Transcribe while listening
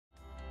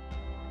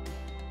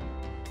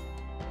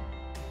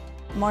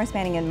Morris,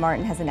 Manning &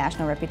 Martin has a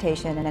national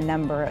reputation in a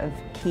number of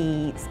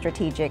key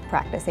strategic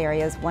practice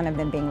areas, one of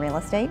them being real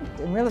estate.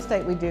 In real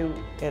estate, we do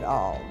it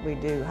all. We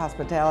do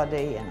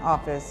hospitality and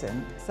office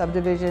and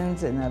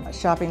subdivisions and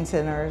shopping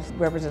centers. We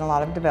represent a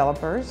lot of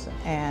developers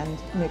and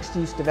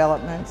mixed-use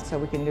developments, so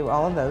we can do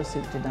all of those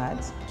soup to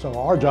nuts. So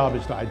our job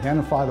is to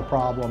identify the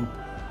problem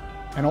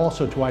and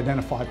also to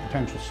identify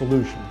potential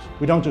solutions.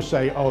 We don't just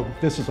say, oh,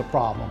 this is a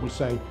problem. We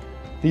say,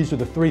 these are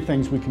the 3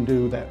 things we can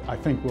do that I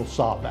think will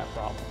solve that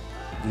problem.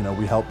 You know,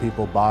 we help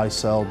people buy,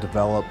 sell,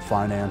 develop,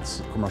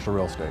 finance commercial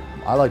real estate.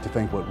 I like to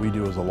think what we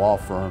do as a law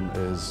firm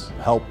is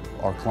help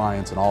our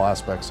clients in all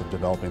aspects of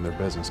developing their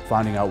business,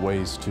 finding out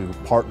ways to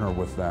partner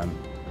with them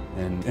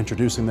and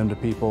introducing them to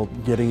people,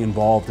 getting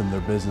involved in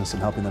their business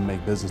and helping them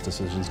make business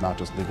decisions, not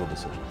just legal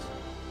decisions.